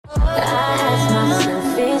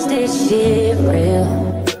this shit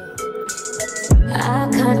real. I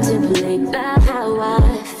contemplate about how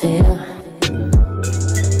I feel,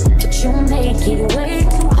 but you make it way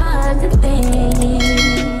too hard to think.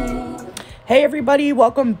 Hey everybody,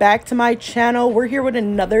 welcome back to my channel. We're here with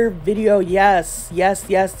another video. Yes,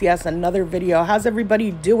 another video. How's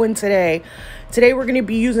everybody doing today? Today we're going to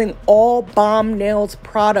be using all Bomb Nails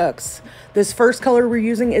products. This first color we're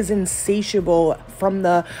using is Insatiable from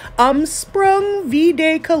the Sprung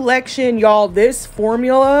Vday collection. Y'all, this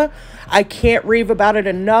formula, I can't rave about it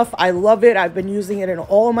enough. I love it. I've been using it in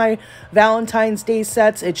all of my Valentine's Day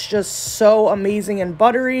sets. It's just so amazing and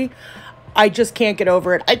buttery. I just can't get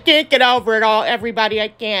over it. I can't get over it all, everybody. I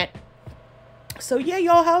can't. So yeah,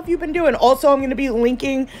 y'all, how have you been doing? Also, I'm going to be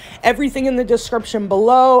linking everything in the description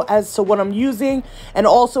below as to what I'm using, and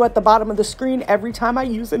also at the bottom of the screen every time I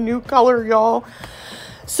use a new color, y'all.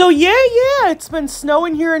 So yeah, it's been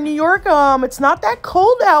snowing here in New York. It's not that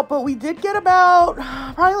cold out, but we did get about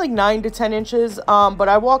probably like 9 to 10 inches. But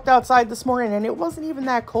I walked outside this morning and it wasn't even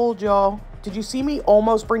that cold, y'all. Did you see me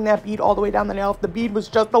almost bring that bead all the way down the nail? If the bead was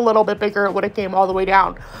just a little bit bigger, it would have came all the way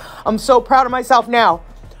down. I'm so proud of myself now.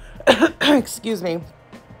 Excuse me.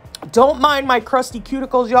 Don't mind my crusty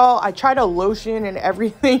cuticles, y'all. I try to lotion and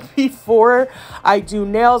everything before I do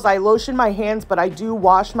nails. I lotion my hands, but I do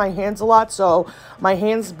wash my hands a lot, so my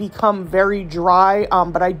hands become very dry.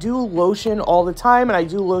 But I do lotion all the time, and I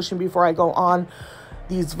do lotion before I go on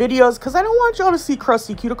these videos because I don't want y'all to see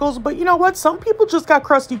crusty cuticles. But you know what? Some people just got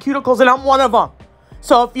crusty cuticles, and I'm one of them.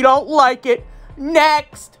 So if you don't like it,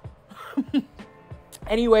 next.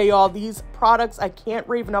 Anyway, y'all, these products, I can't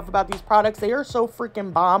rave enough about these products. They are so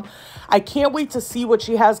freaking bomb. I can't wait to see what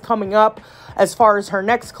she has coming up as far as her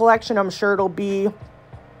next collection. I'm sure it'll be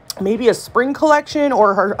maybe a spring collection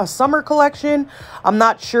or a summer collection. I'm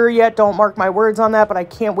not sure yet. Don't mark my words on that, but I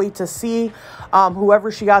can't wait to see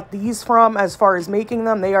whoever she got these from as far as making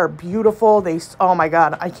them. They are beautiful. Oh my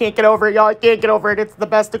God, I can't get over it, y'all. I can't get over it. It's the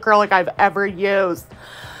best acrylic I've ever used.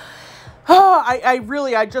 Oh,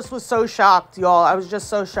 I just was so shocked, y'all. I was just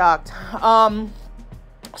so shocked.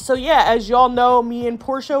 So yeah, as y'all know, me and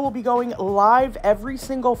Portia will be going live every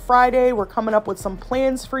single Friday. We're coming up with some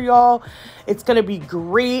plans for y'all. It's going to be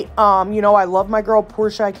great. You know, I love my girl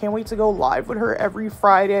Portia. I can't wait to go live with her every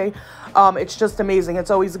Friday. It's just amazing.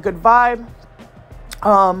 It's always a good vibe.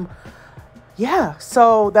 Yeah,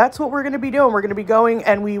 so that's what we're going to be doing. We're going to be going,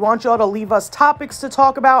 and we want y'all to leave us topics to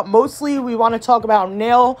talk about. Mostly, we want to talk about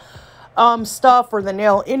nail stuff or the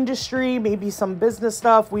nail industry, maybe some business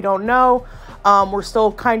stuff. We don't know. We're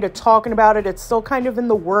still kind of talking about it. It's still kind of in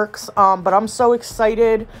the works. But I'm so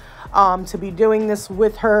excited to be doing this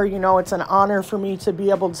with her. You know, it's an honor for me to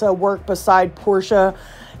be able to work beside Portia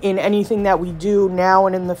in anything that we do now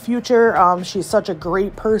and in the future. She's such a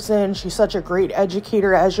great person. She's such a great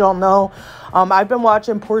educator, as y'all know. I've been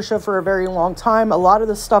watching Portia for a very long time. A lot of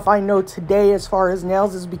the stuff I know today as far as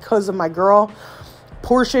nails is because of my girl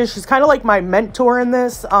Portia. She's kind of like my mentor in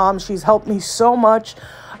this. She's helped me so much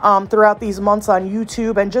throughout these months on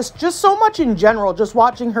YouTube, and just so much in general, just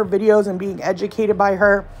watching her videos and being educated by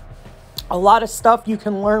her. A lot of stuff you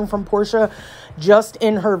can learn from Portia just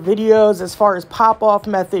in her videos as far as pop-off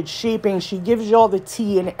methods, shaping. She gives y'all the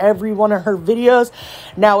tea in every one of her videos.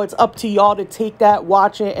 Now it's up to y'all to take that,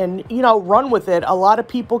 watch it, and, you know, run with it. A lot of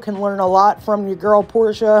people can learn a lot from your girl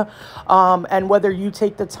Portia, and whether you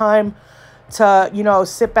take the time to, you know,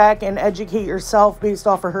 sit back and educate yourself based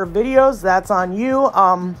off of her videos, that's on you.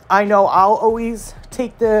 I know I'll always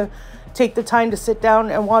take the time to sit down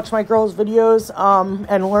and watch my girls' videos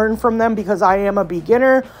and learn from them because I am a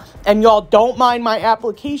beginner. And y'all, don't mind my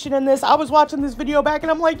application in this. I was watching this video back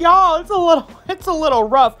and I'm like, y'all, it's a little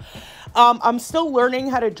rough. I'm still learning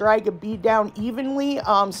how to drag a bead down evenly.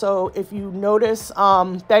 So if you notice,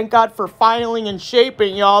 thank God for filing and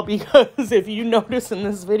shaping, y'all, because if you notice in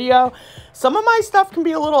this video, some of my stuff can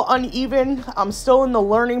be a little uneven. I'm still in the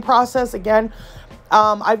learning process. Again,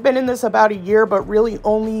 I've been in this about a year, but really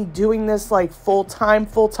only doing this like full time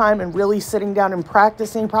and really sitting down and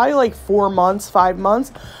practicing probably like 4 months, 5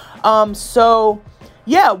 months. So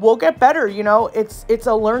yeah, we'll get better. You know, it's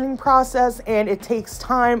a learning process and it takes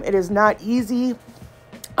time. It is not easy.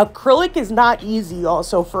 Acrylic is not easy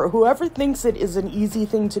also. For whoever thinks it is an easy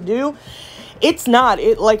thing to do, it's not.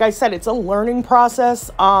 Like I said, it's a learning process.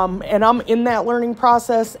 And I'm in that learning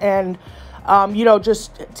process, and you know,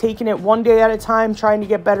 just taking it one day at a time, trying to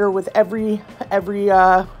get better with every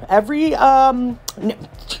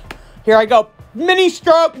here I go, mini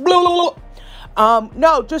stroke, blah, blah, blah.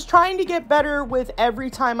 No, just trying to get better with every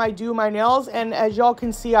time I do my nails. And as y'all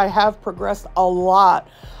can see, I have progressed a lot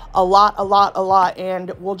a lot,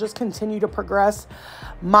 and we'll just continue to progress.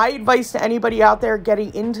 My advice to anybody out there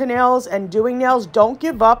getting into nails and doing nails, don't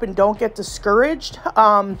give up and don't get discouraged.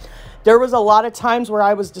 There was a lot of times where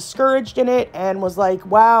I was discouraged in it and was like,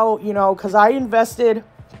 wow, you know, because I invested.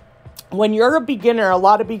 When you're a beginner, a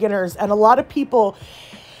lot of beginners and a lot of people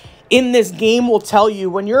in this game will tell you,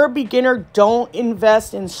 when you're a beginner, don't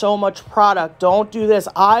invest in so much product. Don't do this.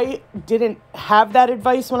 I didn't have that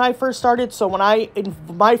advice when I first started. So when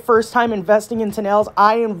my first time investing into nails,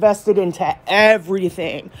 I invested into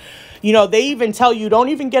everything. You know, they even tell you, don't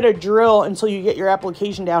even get a drill until you get your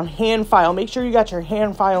application down. Hand file. Make sure you got your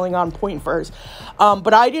hand filing on point first.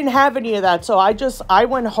 But I didn't have any of that. So I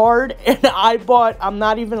went hard and I bought, I'm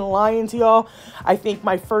not even lying to y'all, I think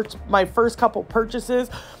my first couple purchases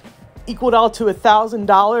equaled out to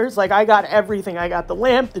 $1,000. Like, I got everything. I got the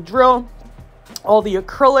lamp, the drill, all the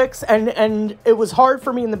acrylics, and it was hard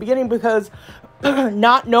for me in the beginning because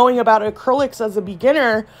not knowing about acrylics as a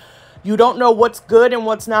beginner, you don't know what's good and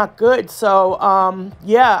what's not good. So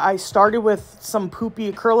yeah, I started with some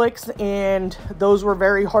poopy acrylics and those were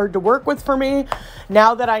very hard to work with for me.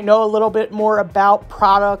 Now that I know a little bit more about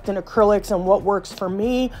product and acrylics and what works for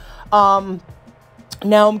me,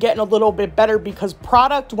 now I'm getting a little bit better, because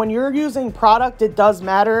product, when you're using product, it does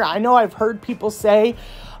matter. I know I've heard people say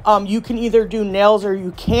you can either do nails or you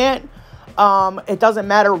can't. It doesn't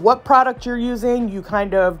matter what product you're using,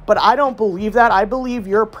 but I don't believe that. I believe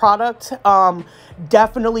your product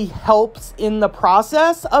definitely helps in the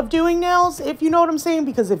process of doing nails, if you know what I'm saying.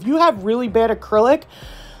 Because if you have really bad acrylic,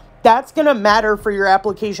 that's going to matter for your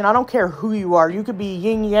application. I don't care who you are. You could be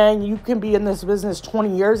yin yang. You can be in this business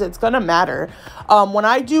 20 years. It's going to matter. When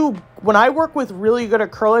I work with really good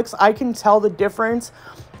acrylics, I can tell the difference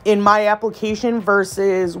in my application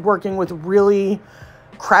versus working with really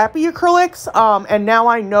crappy acrylics. And now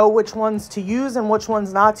I know which ones to use and which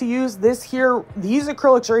ones not to use. These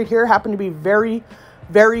acrylics right here happen to be very,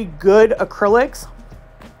 very good acrylics.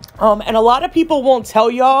 And a lot of people won't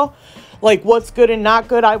tell y'all like what's good and not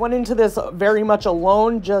good. I went into this very much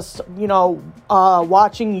alone, just, you know,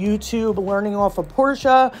 watching YouTube, learning off of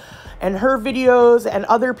Portia and her videos and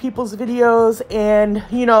other people's videos, and,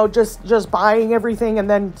 you know, just buying everything and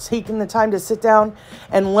then taking the time to sit down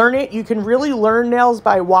and learn it. You can really learn nails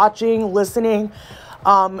by watching, listening,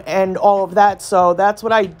 and all of that. So that's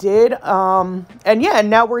what I did. And yeah,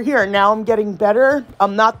 and now we're here. Now I'm getting better.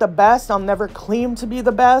 I'm not the best. I'll never claim to be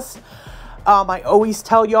the best. I always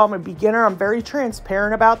tell y'all I'm a beginner. I'm very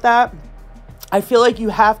transparent about that. I feel like you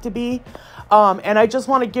have to be. And I just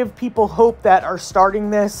want to give people hope that are starting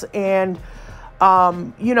this, and,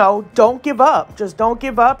 you know, don't give up. Just don't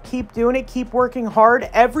give up. Keep doing it. Keep working hard.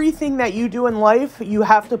 Everything that you do in life, you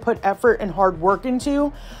have to put effort and hard work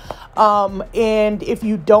into. And if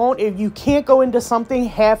you can't go into something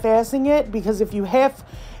half-assing it, because if you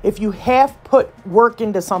half put work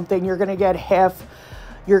into something, you're going to get half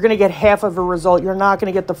of a result. You're not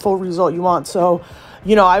going to get the full result you want. So,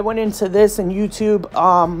 you know, I went into this and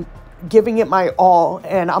YouTube, giving it my all,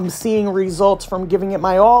 and I'm seeing results from giving it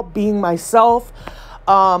my all, being myself.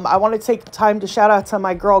 I want to take the time to shout out to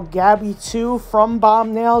my girl Gabby too from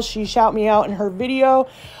Bomb Nails. She shouted me out in her video.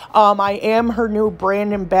 I am her new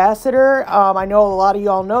brand ambassador. I know a lot of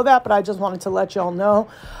y'all know that, but I just wanted to let y'all know.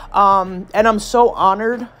 And I'm so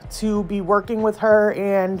honored to be working with her,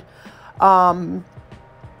 and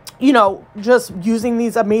you know, just using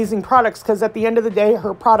these amazing products, because at the end of the day,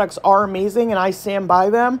 her products are amazing and I stand by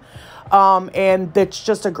them. And it's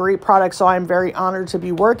just a great product. So I'm very honored to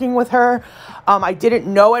be working with her. I didn't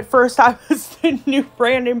know at first I was the new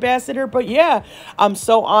brand ambassador, but yeah, I'm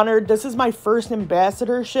so honored. This is my first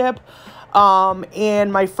ambassadorship,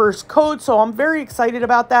 and my first code. So I'm very excited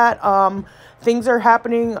about that. Things are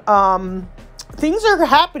happening. Things are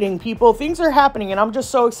happening, people. Things are happening. And I'm just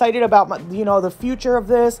so excited about the future of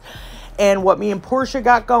this and what me and Portia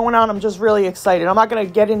got going on. I'm just really excited. I'm not going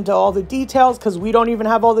to get into all the details because we don't even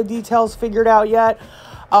have all the details figured out yet.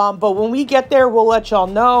 But when we get there, we'll let y'all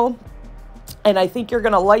know. And I think you're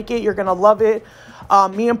going to like it. You're going to love it.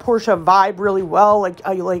 Me and Portia vibe really well.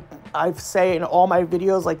 I say in all my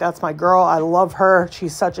videos, like, that's my girl. I love her.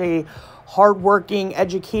 She's such a hardworking,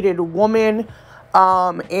 educated woman.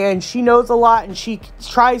 And she knows a lot, and she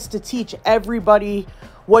tries to teach everybody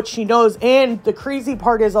what she knows. And the crazy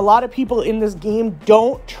part is, a lot of people in this game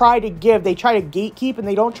don't try to give. They try to gatekeep, and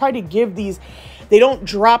they don't try to give these. They don't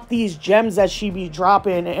drop these gems that she be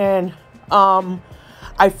dropping. And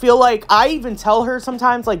I feel like I even tell her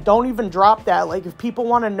sometimes, like, don't even drop that. Like, if people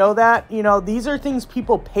want to know that, you know, these are things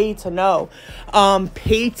people pay to know,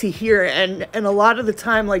 pay to hear. And a lot of the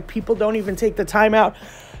time, like, people don't even take the time out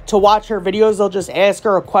to watch her videos. They'll just ask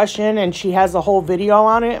her a question and she has a whole video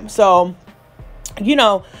on it. So, you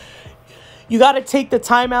know, you got to take the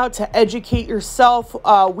time out to educate yourself.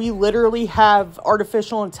 We literally have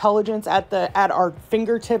artificial intelligence at our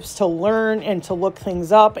fingertips to learn and to look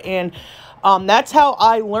things up. And that's how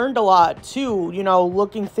I learned a lot too, you know,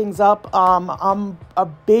 looking things up. I'm a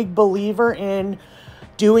big believer in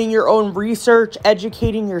doing your own research,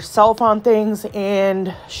 educating yourself on things.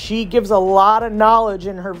 And she gives a lot of knowledge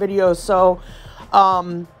in her videos. So,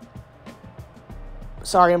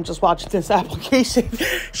 sorry, I'm just watching this application.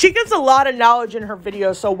 She gets a lot of knowledge in her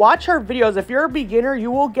videos. So watch her videos. If you're a beginner, you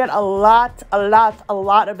will get a lot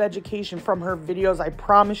of education from her videos. I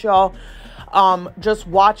promise y'all. Just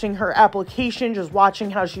watching her application, just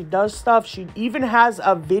watching how she does stuff. She even has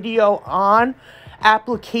a video on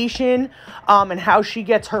application and how she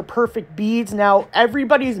gets her perfect beads. Now,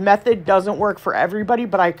 everybody's method doesn't work for everybody,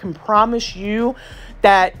 but I can promise you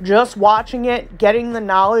that just watching it, getting the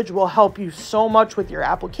knowledge will help you so much with your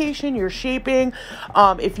application, your shaping.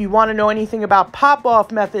 If you want to know anything about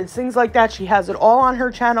pop-off methods, things like that, she has it all on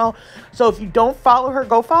her channel. So if you don't follow her,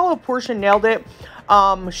 go follow Portia Nailed It.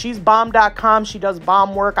 She's bomb.com. She does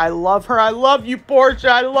bomb work. I love her. I love you, Portia.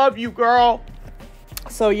 I love you, girl.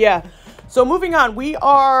 So yeah. So moving on, we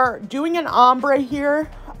are doing an ombre here.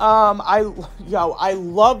 I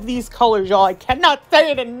love these colors, y'all. I cannot say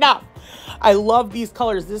it enough. I love these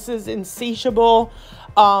colors. This is Insatiable.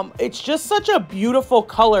 It's just such a beautiful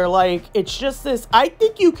color. Like, it's just this, I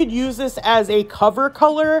think you could use this as a cover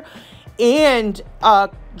color and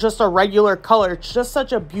just a regular color. It's just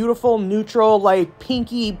such a beautiful neutral, like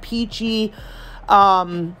pinky, peachy.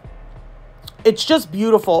 It's just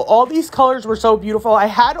beautiful. All these colors were so beautiful. I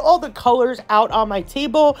had all the colors out on my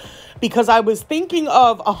table because I was thinking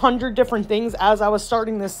of 100 different things as I was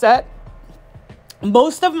starting this set.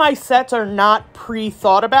 Most of my sets are not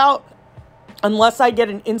pre-thought about unless I get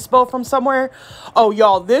an inspo from somewhere. Oh,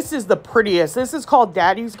 y'all, this is the prettiest. This is called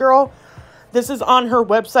Daddy's Girl. This is on her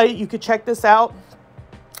website. You could check this out.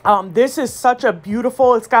 This is such a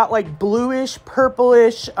beautiful, it's got like bluish,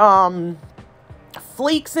 purplish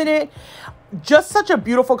flakes in it. Just such a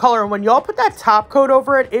beautiful color. And when y'all put that top coat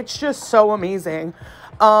over it, it's just so amazing.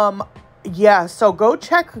 Yeah, so go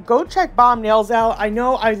check Bomb Nails out. I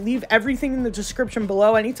know I leave everything in the description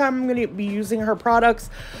below. Anytime I'm going to be using her products,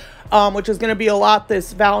 which is going to be a lot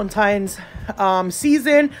this Valentine's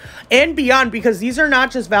season and beyond, because these are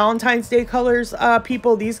not just Valentine's Day colors,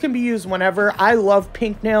 people. These can be used whenever. I love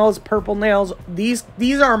pink nails, purple nails. These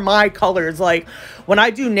are my colors. Like, when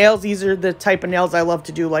I do nails, these are the type of nails I love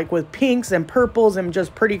to do, like with pinks and purples and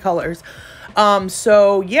just pretty colors.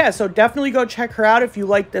 So yeah, so definitely go check her out if you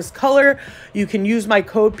like this color. You can use my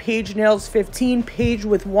code PaiigexNailz15, Paige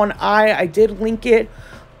with one I. I did link it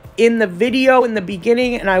in the video in the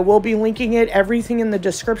beginning, and I will be linking it, everything in the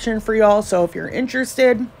description for y'all, so if you're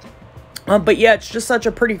interested. But yeah, it's just such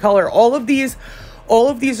a pretty color. All of these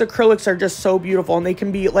acrylics are just so beautiful, and they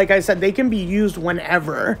can be, like I said, they can be used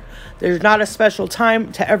whenever. There's not a special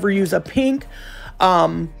time to ever use a pink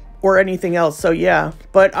or anything else. So yeah,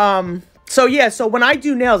 but so yeah, so when I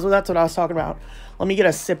do nails, well, that's what I was talking about. Let me get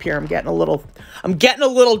a sip here. I'm getting a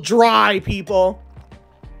little dry, people.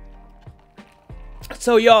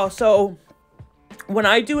 So y'all, so when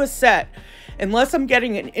I do a set, unless I'm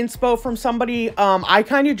getting an inspo from somebody, I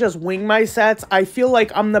kind of just wing my sets. I feel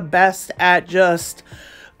like I'm the best at just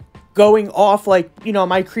going off, like, you know,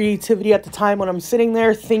 my creativity at the time when I'm sitting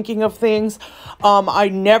there thinking of things. I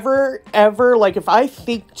never, ever, like, if I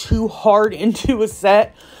think too hard into a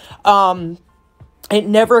set, it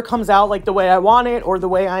never comes out like the way I want it or the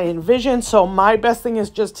way I envision. So my best thing is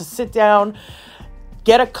just to sit down,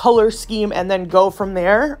 get a color scheme, and then go from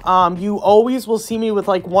there. You always will see me with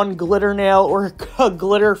like one glitter nail or a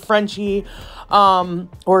glitter Frenchie,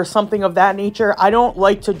 or something of that nature. I don't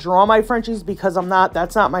like to draw my Frenchies because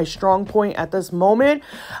that's not my strong point at this moment.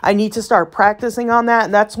 I need to start practicing on that.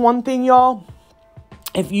 And that's one thing, y'all.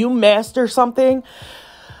 If you master something,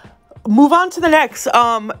 move on to the next,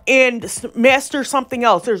 and master something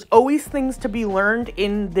else. There's always things to be learned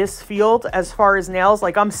in this field as far as nails.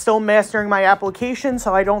 Like, I'm still mastering my application,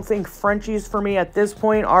 so I don't think Frenchies for me at this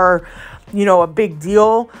point are, you know, a big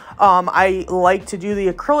deal. I like to do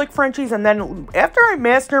the acrylic Frenchies, and then after I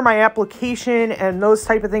master my application and those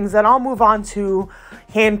type of things, then I'll move on to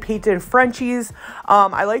hand-painted Frenchies.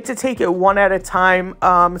 I like to take it one at a time,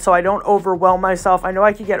 so I don't overwhelm myself. I know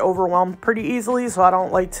I could get overwhelmed pretty easily, so I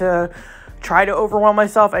don't like to try to overwhelm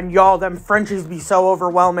myself. And y'all, them Frenchies be so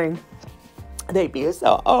overwhelming. They be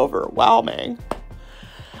so overwhelming.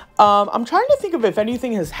 I'm trying to think of if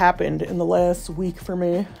anything has happened in the last week for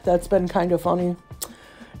me that's been kind of funny.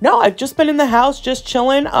 No, I've just been in the house, just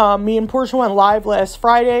chilling. Me and Portia went live last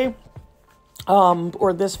Friday.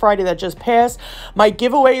 Or this Friday that just passed. My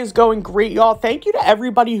giveaway is going great, y'all. Thank you to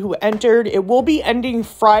everybody who entered. It will be ending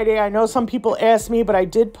Friday. I know some people asked me, but I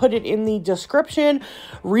did put it in the description.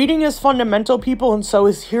 Reading is fundamental, people, and so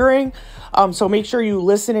is hearing. So make sure you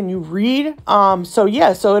listen and you read. So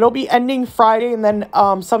yeah, so it'll be ending Friday, and then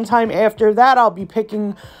sometime after that, I'll be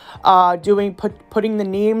picking, putting the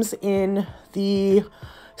names in the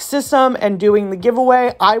system and doing the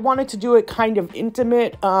giveaway. I wanted to do it kind of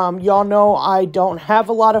intimate. Y'all know I don't have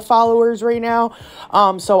a lot of followers right now,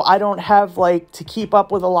 so I don't have like to keep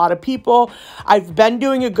up with a lot of people. I've been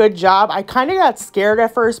doing a good job. I kind of got scared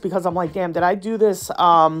at first because I'm like, damn, did I do this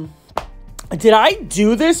wrong?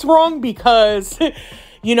 Because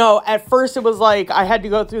you know, at first it was like I had to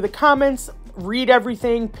go through the comments, read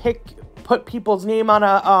everything, put people's name on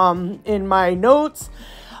a in my notes.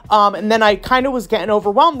 And then I kind of was getting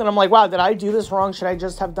overwhelmed, and I'm like, wow, did I do this wrong? Should I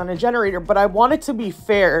just have done a generator? But I wanted to be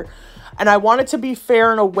fair, and I wanted to be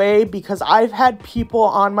fair in a way because I've had people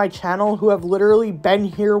on my channel who have literally been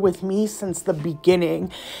here with me since the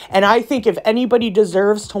beginning. And I think if anybody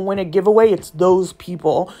deserves to win a giveaway, it's those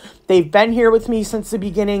people. They've been here with me since the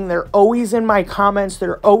beginning. They're always in my comments.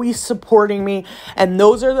 They're always supporting me. And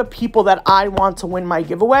those are the people that I want to win my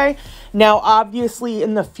giveaway. Now, obviously,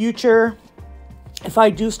 in the future, if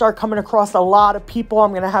I do start coming across a lot of people,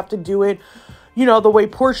 I'm going to have to do it, you know, the way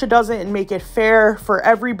Portia does it and make it fair for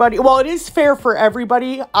everybody. Well, it is fair for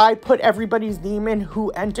everybody. I put everybody's name in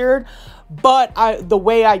who entered, but the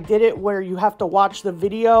way I did it where you have to watch the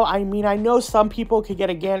video, I mean, I know some people could get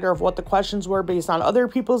a gander of what the questions were based on other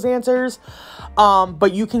people's answers,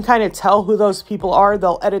 but you can kind of tell who those people are.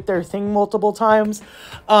 They'll edit their thing multiple times.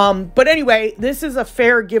 But anyway, this is a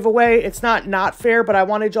fair giveaway. It's not fair, but I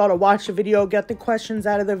wanted y'all to watch the video, get the questions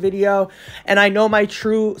out of the video. And I know my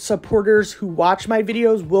true supporters who watch my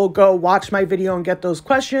videos will go watch my video and get those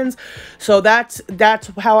questions. So that's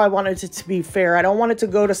how I wanted it to be fair. I don't want it to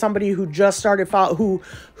go to somebody who just started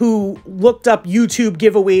who looked up YouTube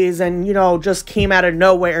giveaways and, you know, just came out of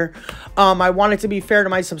nowhere. I want it to be fair to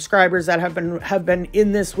my subscribers that have been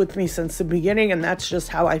in this with me since the beginning, and that's just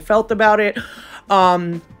how I felt about it.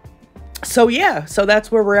 So yeah, so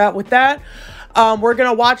that's where we're at with that. We're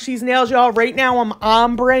gonna watch these nails, y'all. Right now I'm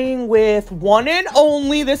ombreing with One and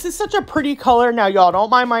Only. This is such a pretty color. Now, y'all,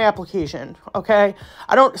 don't mind my application, okay?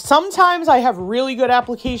 Sometimes I have really good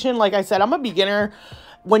application. Like I said, I'm a beginner.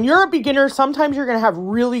 When you're a beginner, sometimes you're going to have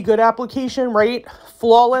really good application, right?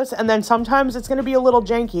 Flawless. And then sometimes it's going to be a little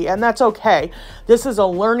janky, and that's okay. This is a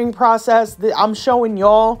learning process. I'm showing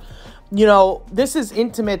y'all, you know, this is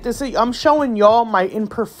intimate. I'm showing y'all my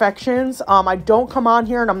imperfections. I don't come on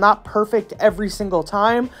here and I'm not perfect every single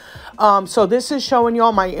time. So this is showing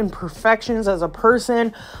y'all my imperfections as a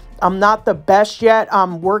person. I'm not the best yet.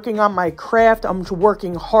 I'm working on my craft. I'm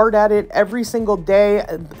working hard at it every single day.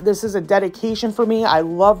 This is a dedication for me. I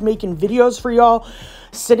love making videos for y'all.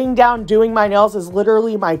 Sitting down doing my nails is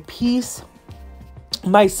literally my peace,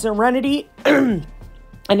 my serenity. And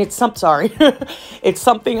it's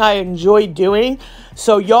something I enjoy doing.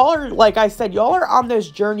 So y'all are, like I said, y'all are on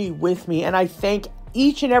this journey with me, and I thank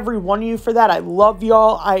each and every one of you for that. I love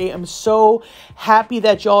y'all. I am so happy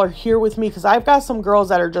that y'all are here with me because I've got some girls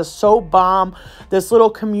that are just so bomb. This little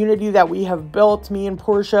community that we have built, me and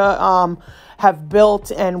Portia have built,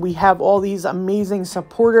 and we have all these amazing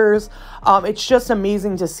supporters. It's just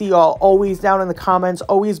amazing to see y'all always down in the comments,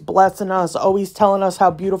 always blessing us, always telling us how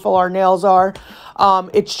beautiful our nails are.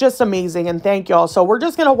 It's just amazing, and thank y'all. So we're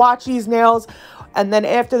just gonna watch these nails. And then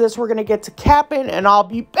after this, we're going to get to capping, and I'll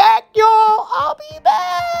be back, y'all. I'll be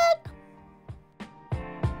back.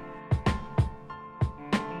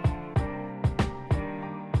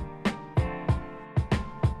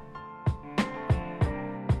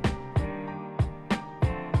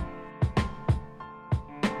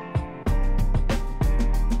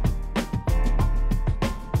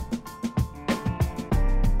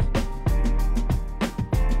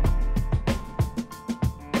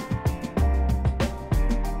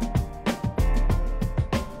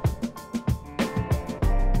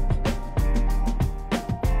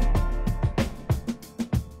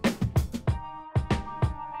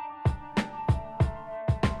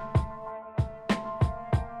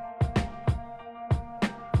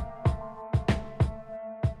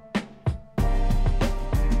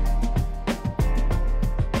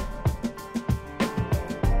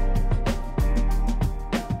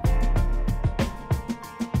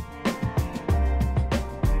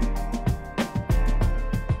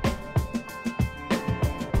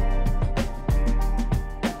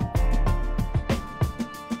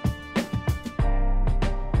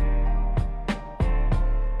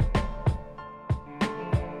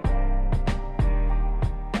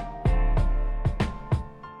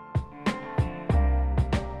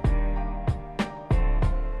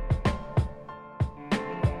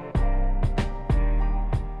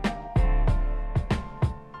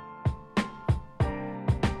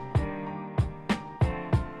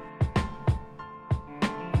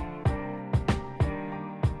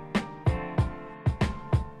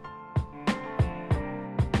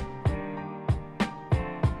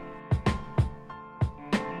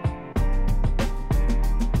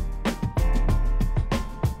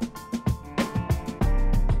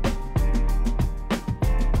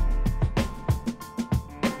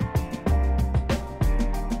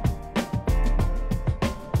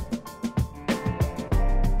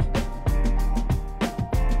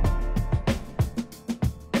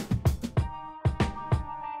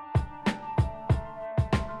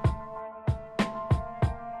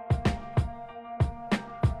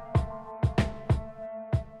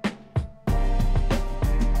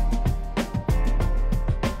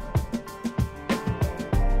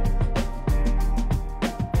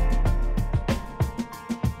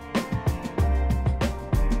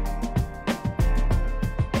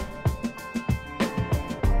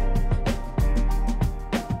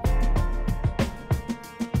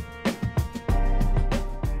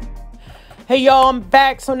 Hey y'all, I'm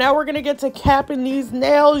back. So now we're gonna get to capping these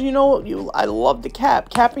nails. You know, I love to cap.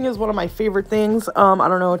 Capping is one of my favorite things. I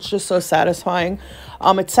don't know, it's just so satisfying.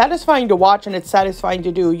 It's satisfying to watch and it's satisfying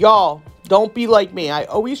to do. Y'all, don't be like me. I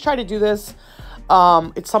always try to do this.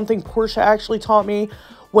 It's something Portia actually taught me.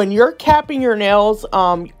 When you're capping your nails,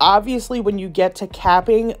 obviously when you get to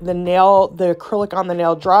capping, the acrylic on the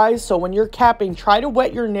nail dries. So when you're capping, try to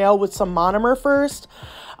wet your nail with some monomer first.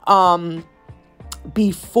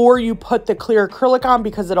 Before you put the clear acrylic on,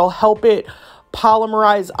 because it'll help it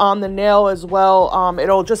polymerize on the nail as well.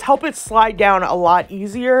 It'll just help it slide down a lot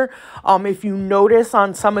easier. If you notice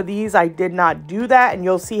on some of these, I did not do that, and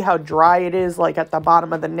you'll see how dry it is, like at the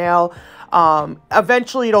bottom of the nail.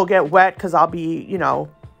 Eventually it'll get wet because I'll be,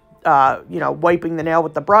 wiping the nail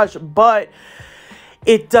with the brush, but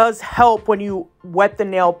it does help when you wet the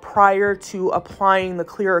nail prior to applying the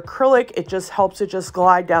clear acrylic. It just helps it just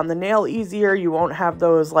glide down the nail easier. You won't have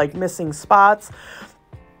those like missing spots.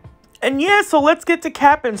 And yeah, so let's get to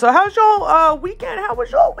capping. So how's y'all weekend? How was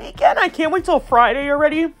y'all weekend? I can't wait till Friday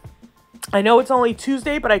already. I know it's only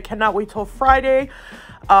Tuesday, but I cannot wait till Friday.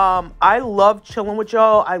 I love chilling with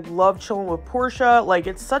y'all. I love chilling with Portia. Like,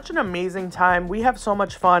 it's such an amazing time. We have so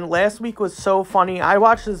much fun. Last week was so funny. I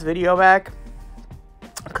watched this video back,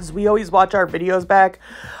 because we always watch our videos back,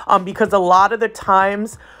 because a lot of the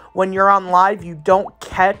times when you're on live, you don't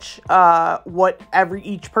catch what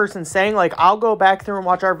each person's saying. Like, I'll go back through and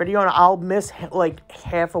watch our video and I'll miss like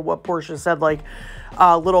half of what Portia said, like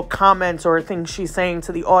little comments or things she's saying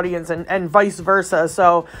to the audience, and vice versa.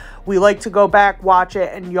 So we like to go back, watch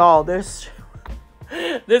it, and y'all, this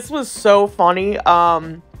was so funny.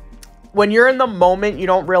 When you're in the moment, you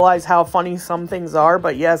don't realize how funny some things are,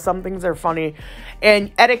 but yeah, some things are funny.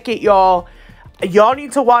 And etiquette, y'all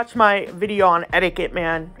need to watch my video on etiquette,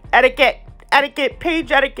 man. Etiquette,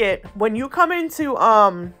 page etiquette. When you come into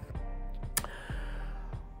a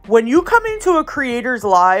creator's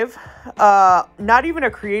live, not even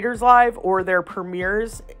a creator's live or their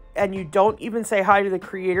premieres, and you don't even say hi to the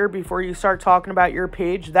creator before you start talking about your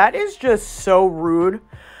page, that is just so rude.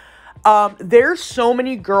 There's so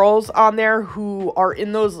many girls on there who are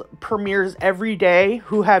in those premieres every day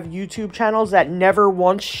who have YouTube channels that never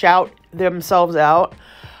once shout themselves out.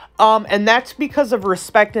 And that's because of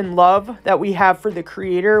respect and love that we have for the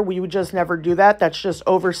creator. We would just never do that. That's just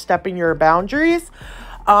overstepping your boundaries.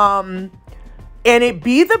 And it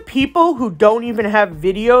be the people who don't even have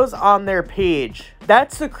videos on their page.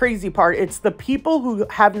 That's the crazy part. It's the people who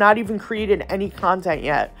have not even created any content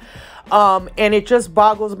yet. And it just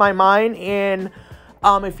boggles my mind. And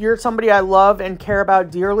if you're somebody I love and care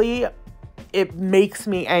about dearly, it makes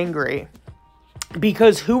me angry.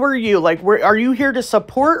 Because who are you? Like, are you here to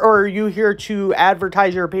support, or are you here to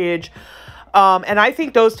advertise your page? And I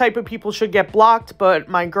think those type of people should get blocked. But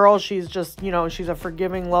my girl, she's just, she's a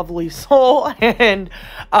forgiving, lovely soul. And,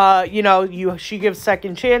 she gives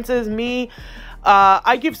second chances. Me,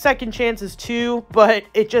 I give second chances too, but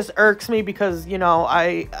it just irks me because,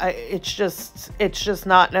 it's just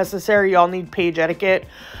not necessary. Y'all need page etiquette.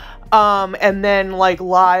 And then like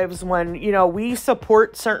lives when, we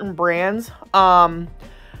support certain brands.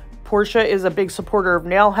 Portia is a big supporter of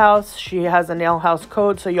Nail House. She has a Nail House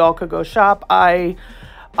code, so y'all could go shop. I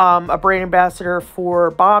a brand ambassador for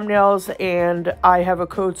Bomb Nails, and I have a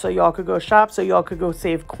code so y'all could go shop, so y'all could go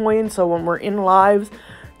save coins. So when we're in lives,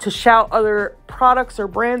 to shout other products or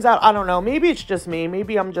brands out. I don't know. Maybe it's just me.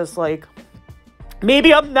 Maybe I'm just like,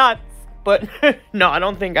 maybe I'm nuts, but no, I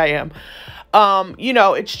don't think I am.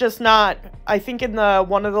 It's just not, I think in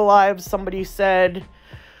one of the lives, somebody said,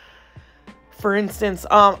 for instance,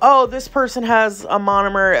 oh, this person has a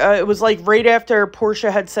monomer. It was like right after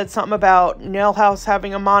Portia had said something about Nail House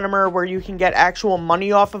having a monomer where you can get actual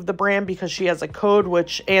money off of the brand because she has a code,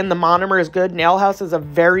 and the monomer is good. Nail House is a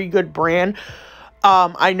very good brand.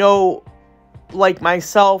 I know, like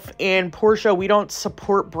myself and Portia, we don't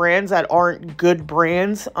support brands that aren't good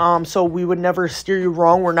brands. So we would never steer you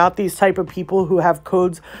wrong. We're not these type of people who have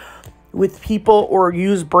codes with people or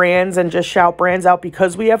use brands and just shout brands out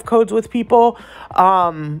because we have codes with people.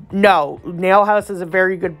 No, Nail House is a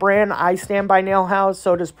very good brand. I stand by Nail House.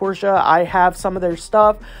 So does Portia. I have some of their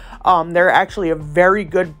stuff. They're actually a very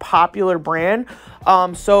good, popular brand.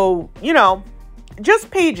 So,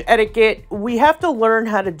 just page etiquette. We have to learn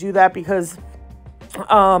how to do that because,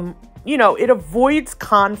 it avoids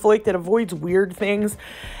conflict. It avoids weird things.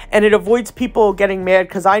 And it avoids people getting mad,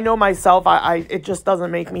 because I know myself, it just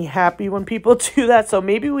doesn't make me happy when people do that. So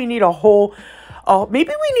maybe we need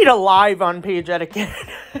maybe we need a live on page etiquette.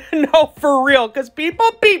 No, for real, because people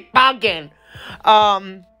be bugging.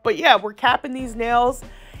 But yeah, we're capping these nails.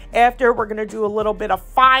 After, we're going to do a little bit of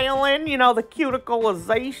filing, you know, the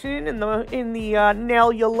cuticleization and the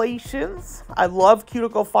nailulations. I love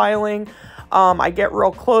cuticle filing. I get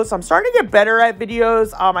real close. I'm starting to get better at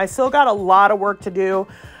videos. I still got a lot of work to do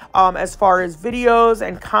as far as videos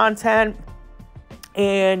and content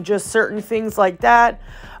and just certain things like that.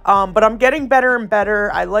 But I'm getting better and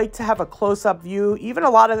better. I like to have a close-up view. Even a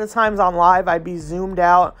lot of the times on live, I'd be zoomed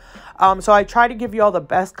out. So I try to give you all the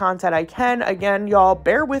best content I can. Again, y'all,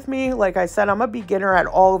 bear with me. Like I said, I'm a beginner at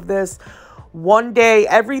all of this. One day,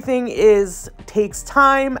 everything takes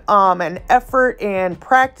time and effort and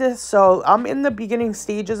practice. So I'm in the beginning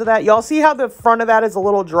stages of that. Y'all see how the front of that is a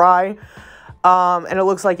little dry? And it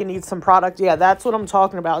looks like it needs some product. Yeah, that's what I'm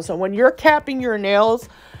talking about. So when you're capping your nails,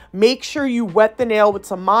 make sure you wet the nail with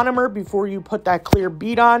some monomer before you put that clear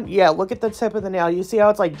bead on. Yeah, look at the tip of the nail. You see how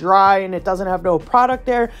it's like dry and it doesn't have no product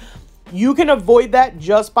there? You can avoid that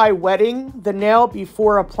just by wetting the nail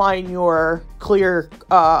before applying your clear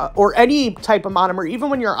or any type of monomer. Even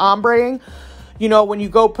when you're ombreing, you know, when you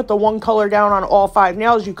go put the one color down on all 5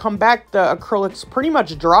 nails, you come back, the acrylic's pretty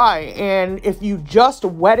much dry. And if you just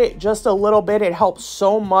wet it just a little bit, it helps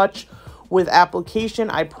so much with application.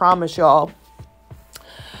 I promise y'all.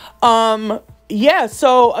 Yeah,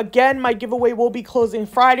 so again, my giveaway will be closing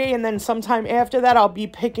Friday, and then sometime after that, I'll be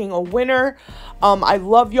picking a winner. I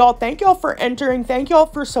love y'all. Thank y'all for entering. Thank y'all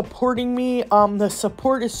for supporting me. The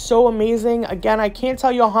support is so amazing. Again, I can't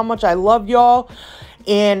tell y'all how much I love y'all,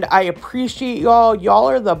 and I appreciate y'all. Y'all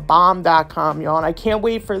are the bomb.com, y'all, and I can't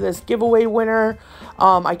wait for this giveaway winner.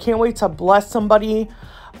 I can't wait to bless somebody.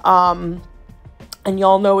 And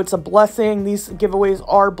y'all know it's a blessing. These giveaways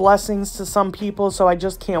are blessings to some people, so I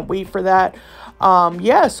just can't wait for that.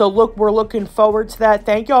 Yeah, so look, we're looking forward to that.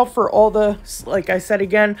 Thank y'all for all the, like I said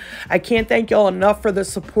again, I can't thank y'all enough for the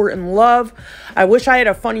support and love. I wish I had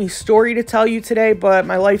a funny story to tell you today, but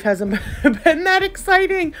my life hasn't been that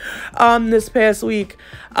exciting this past week.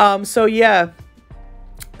 So yeah.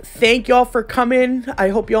 Thank y'all for coming. I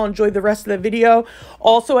hope y'all enjoyed the rest of the video.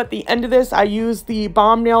 Also, at the end of this, I use the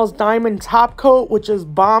Bomb Nails Diamond Top Coat, which is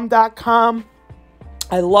bomb.com.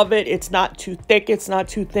 I love it. It's not too thick. It's not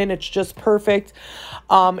too thin. It's just perfect.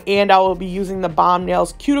 And I will be using the Bomb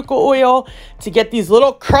Nails Cuticle Oil to get these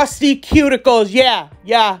little crusty cuticles. Yeah.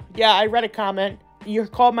 I read a comment. You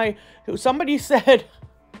called my... Somebody said...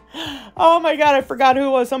 Oh my God, I forgot who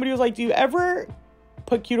it was. Somebody was like, do you ever...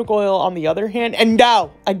 put cuticle oil on the other hand? And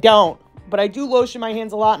no, I don't, but I do lotion my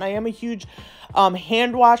hands a lot, and I am a huge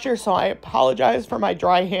hand washer, so I apologize for my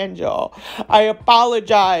dry hand, y'all. I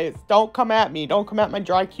apologize. Don't come at me. Don't come at my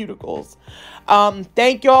dry cuticles.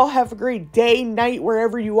 Thank y'all. Have a great day, night,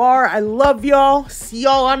 wherever you are. I love y'all. See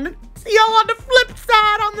y'all on the flip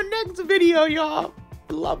side on the next video, y'all.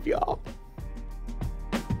 I love y'all.